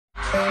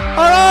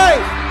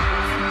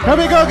Here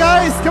we go,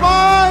 guys. Come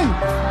on.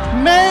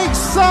 Make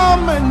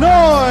some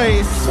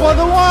noise for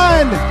the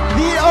one,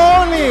 the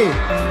only,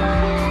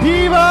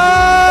 P-Boy.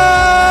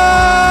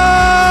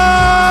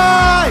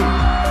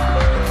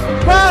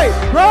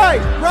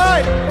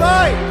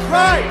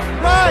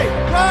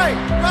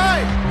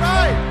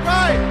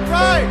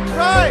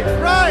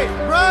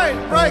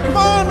 Right. Come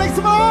on, make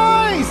some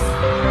noise.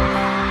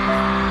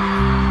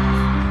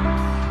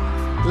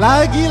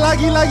 Lagi.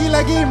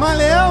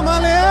 Maleo.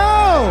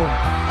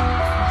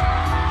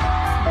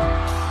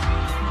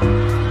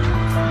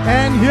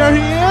 And here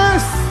he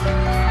is.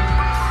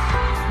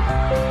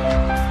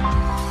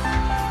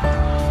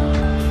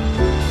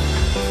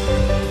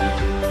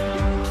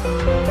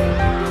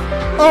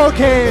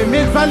 Okay,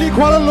 Mid Valley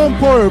Kuala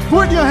Lumpur,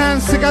 put your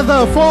hands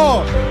together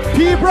for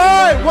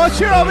P-Bright. What's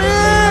your up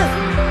here?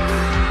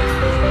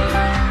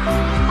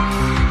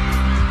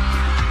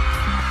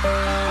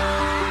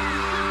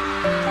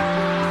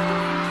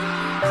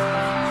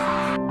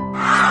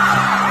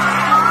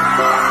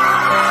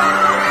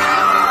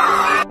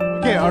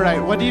 Okay, all right.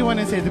 What do you want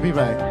to say to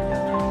P-Bright?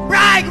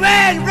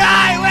 Brightwin!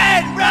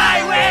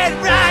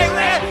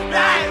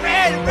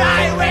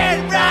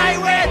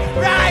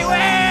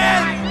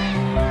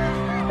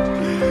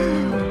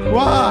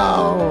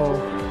 Wow,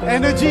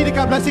 energy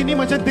dekat belah sini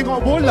macam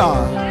tengok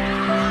bola.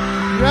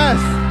 Yes,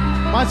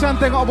 macam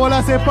tengok bola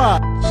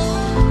sepak.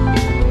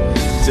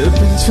 จะเ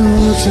ป็นโช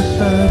คชะ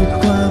ตาด้วยค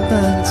วาม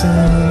ตั้งใจ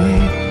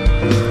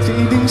ที่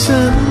ดึง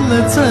ฉันแล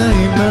ะเธอใ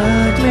ห้มา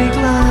ใก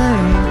ล้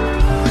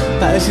ๆแ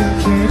ต่ฉัน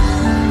คิด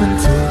มัน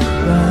ถูก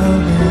แล้ว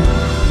ไง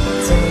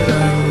ที่เร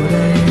าไ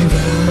ด้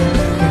รัก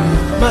กัน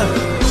มา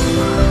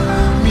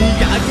ไม่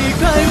อยากให้ใ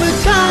ครมา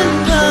ข้าง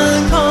กลาง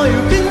คอยอ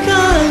ยู่ข้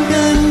างๆ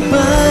กันไป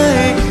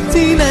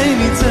ที่ไหน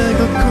มีเธอ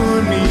ก็คว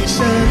รมี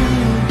ฉัน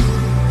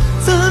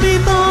เธอไม่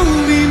ต้อง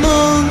ไปม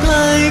องใคร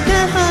แค่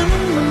หัน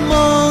มาม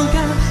อง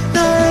กันไ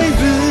ด้ห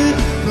รือ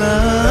เปล่า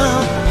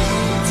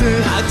เธอ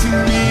หากที่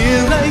มีอ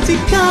ะไรที่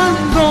ข้าง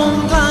ตรง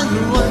กลางร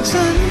ะหว่าง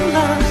ฉันแล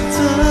ะเธ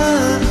อ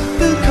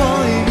ก็ขอ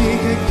ให้มี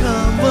แค่ค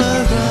ำว่า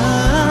รั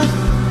ก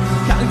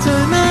ข้างเธอ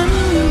นั้น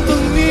ต้อ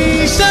งมี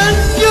ฉัน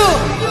อยู่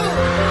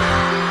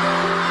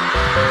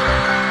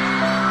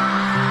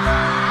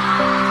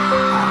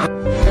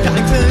ข้าง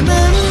เธอ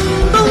นั้น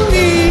ต้อง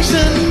มี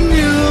ฉันอ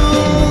ยู่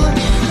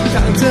ข้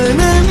างเธอ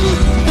นั้น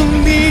ต้อง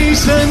มี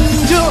ฉัน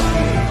อยู่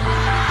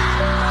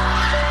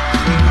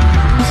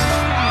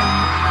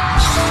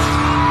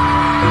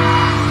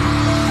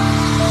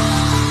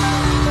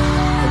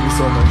Thank you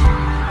so much.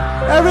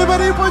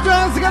 Everybody put your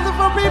hands together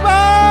for P-Bright.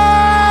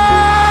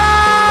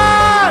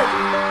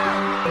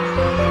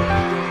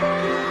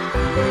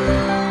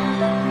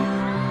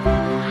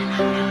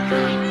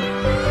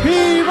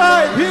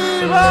 P-Bright.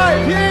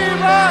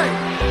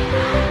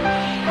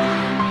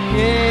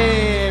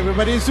 Yay,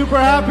 everybody's super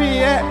happy.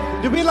 Yeah.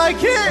 Do we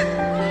like it?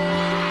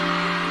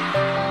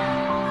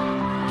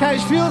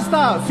 Catch feels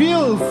start.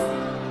 Feels.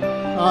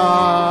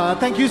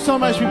 Thank you so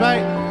much,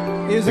 P-Bright.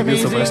 It was amazing. Thank you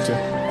so much, too.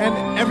 And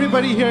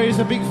everybody here is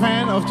a big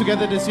fan of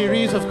Together the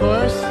series, of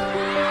course.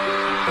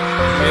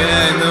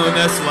 Yeah, I know.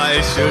 That's why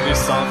I showed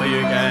this song for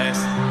you guys.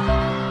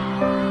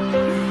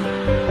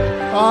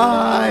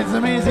 It's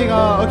amazing.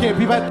 Okay,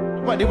 P-Bright,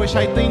 what they were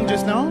shouting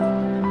just now?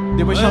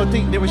 They were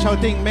shouting,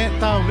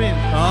 Meta win.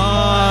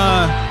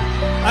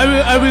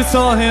 I will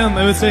tell him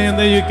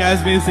that you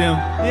guys miss him.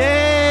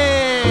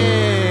 Yay!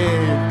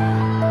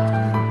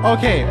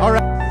 Okay,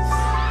 alright.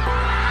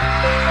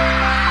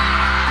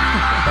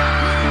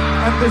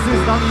 And this is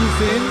Dong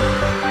Yi-sin.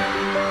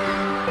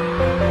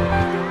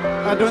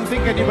 I don't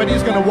think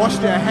anybody's gonna wash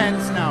their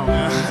hands now.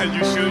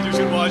 You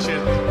should watch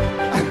it.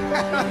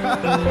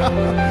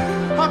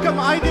 How come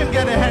I didn't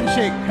get a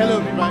handshake?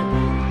 Hello, P-Bright.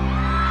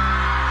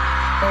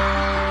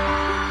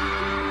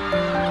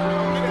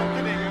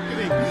 I'm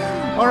kidding.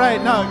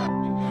 Alright, now,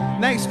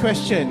 next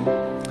question.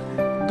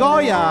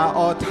 Goya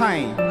or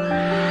Thai?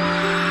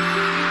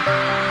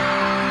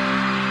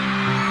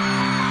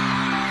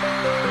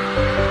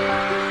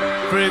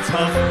 Very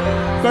tough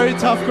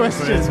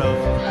question. Very tough.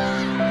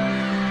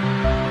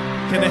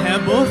 Can I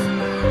have both?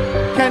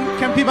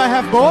 Can people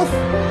have both?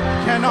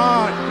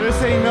 Cannot. They're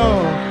saying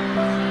no.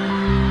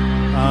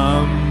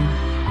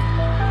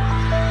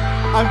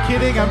 I'm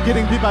kidding,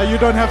 people. You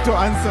don't have to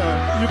answer.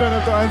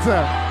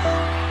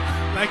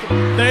 Like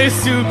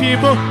there's two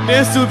people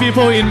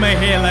in my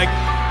head, like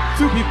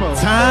Two people.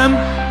 Tam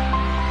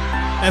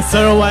and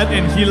Sarawat,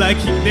 and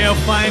they are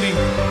fighting.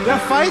 They're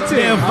fighting.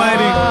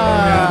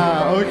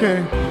 Yeah.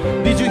 Okay.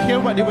 Did you hear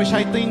what they were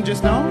shouting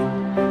just now?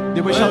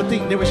 They were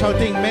shouting,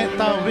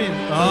 Meta win.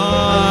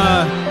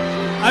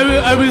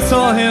 I will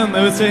tell him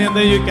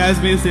that you guys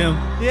miss him.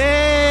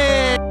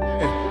 Yay!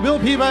 Will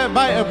people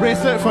buy a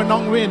bracelet for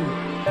Nong Win?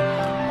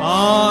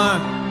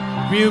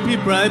 Will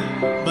people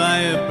buy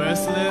a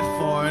bracelet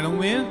for Nong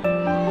Win?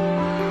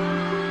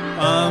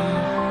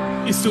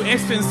 It's too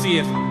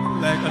expensive,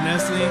 like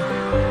honestly.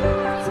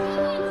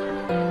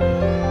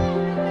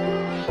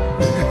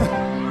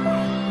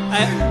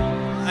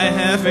 I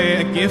have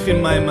a gift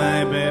in my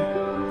mind, but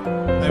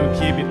I will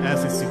keep it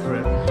as a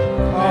secret.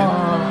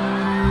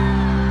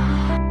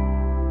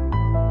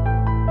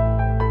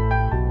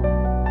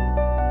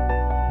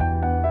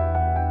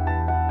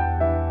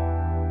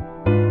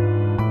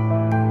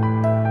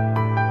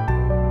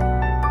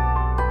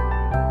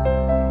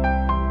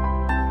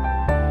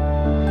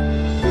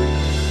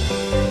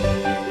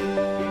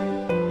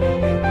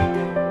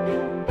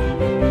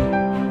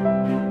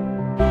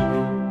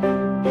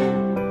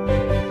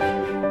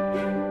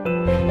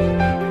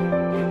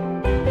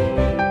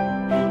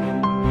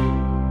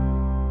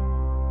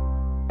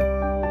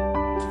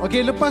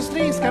 Okay, lepas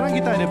ni sekarang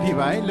kita ada beef,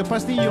 right?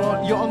 Lepas ni you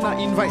all nak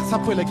invite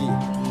siapa lagi?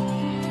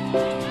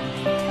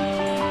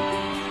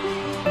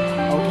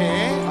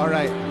 Okay,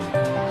 alright.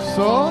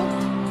 So,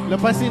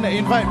 lepas ni nak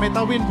invite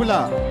Metawin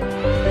pula.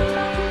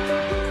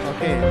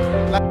 Okay.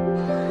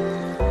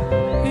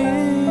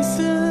 It's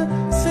a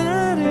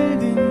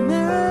Saturday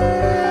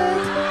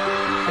night.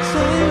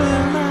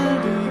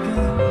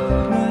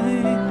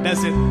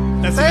 That's it.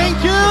 That's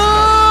Thank you!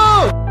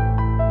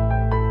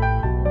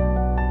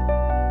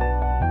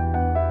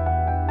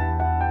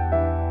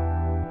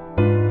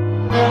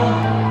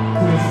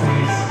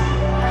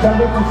 Jump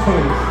into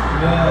space.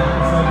 Yeah,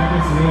 it's like you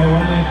can see. I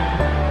want to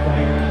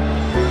like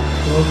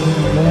go to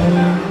the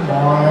moon,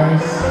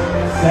 Mars,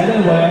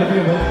 Saturn,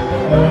 whatever.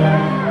 But I want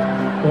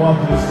to go up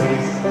to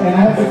space. And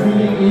I have the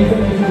feeling even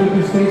if you go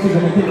to space, you're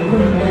gonna take a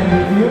good man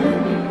with you.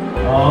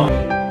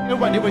 You know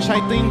what they were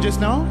shouting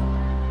just now?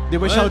 They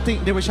were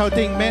shouting. They were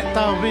shouting,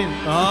 Metawin.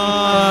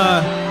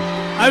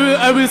 I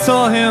will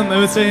tell him.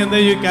 I will tell him that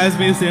you guys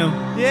miss him.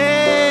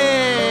 Yay!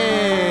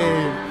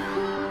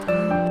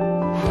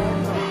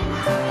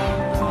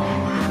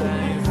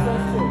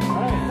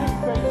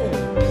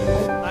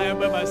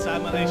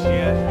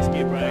 Malaysia,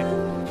 escape ride.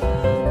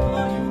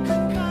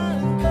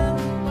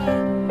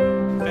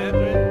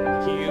 Favorite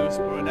Q's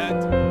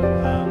product.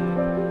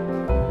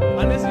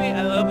 Honestly,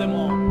 I love them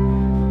all.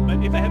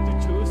 But if I have to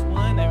choose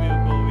one, I will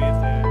go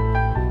with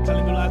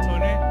calendula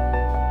toner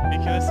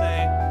because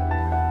I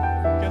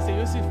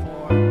use it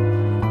for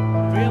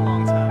a very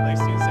long time, like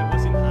since I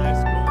was in high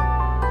school,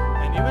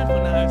 and even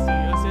for now I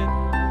still use it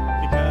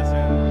because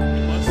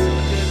it was so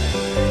good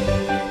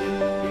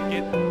and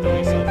get the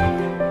result from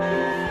it.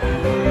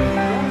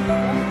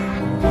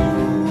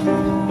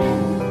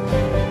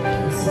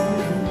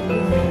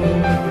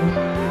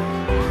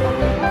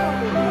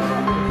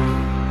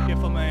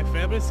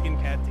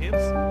 Skincare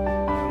tips.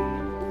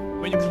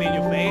 When you clean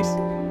your face,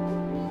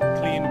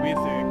 clean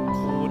with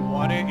cold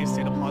water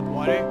instead of hot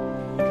water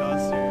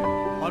because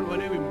hot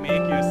water will make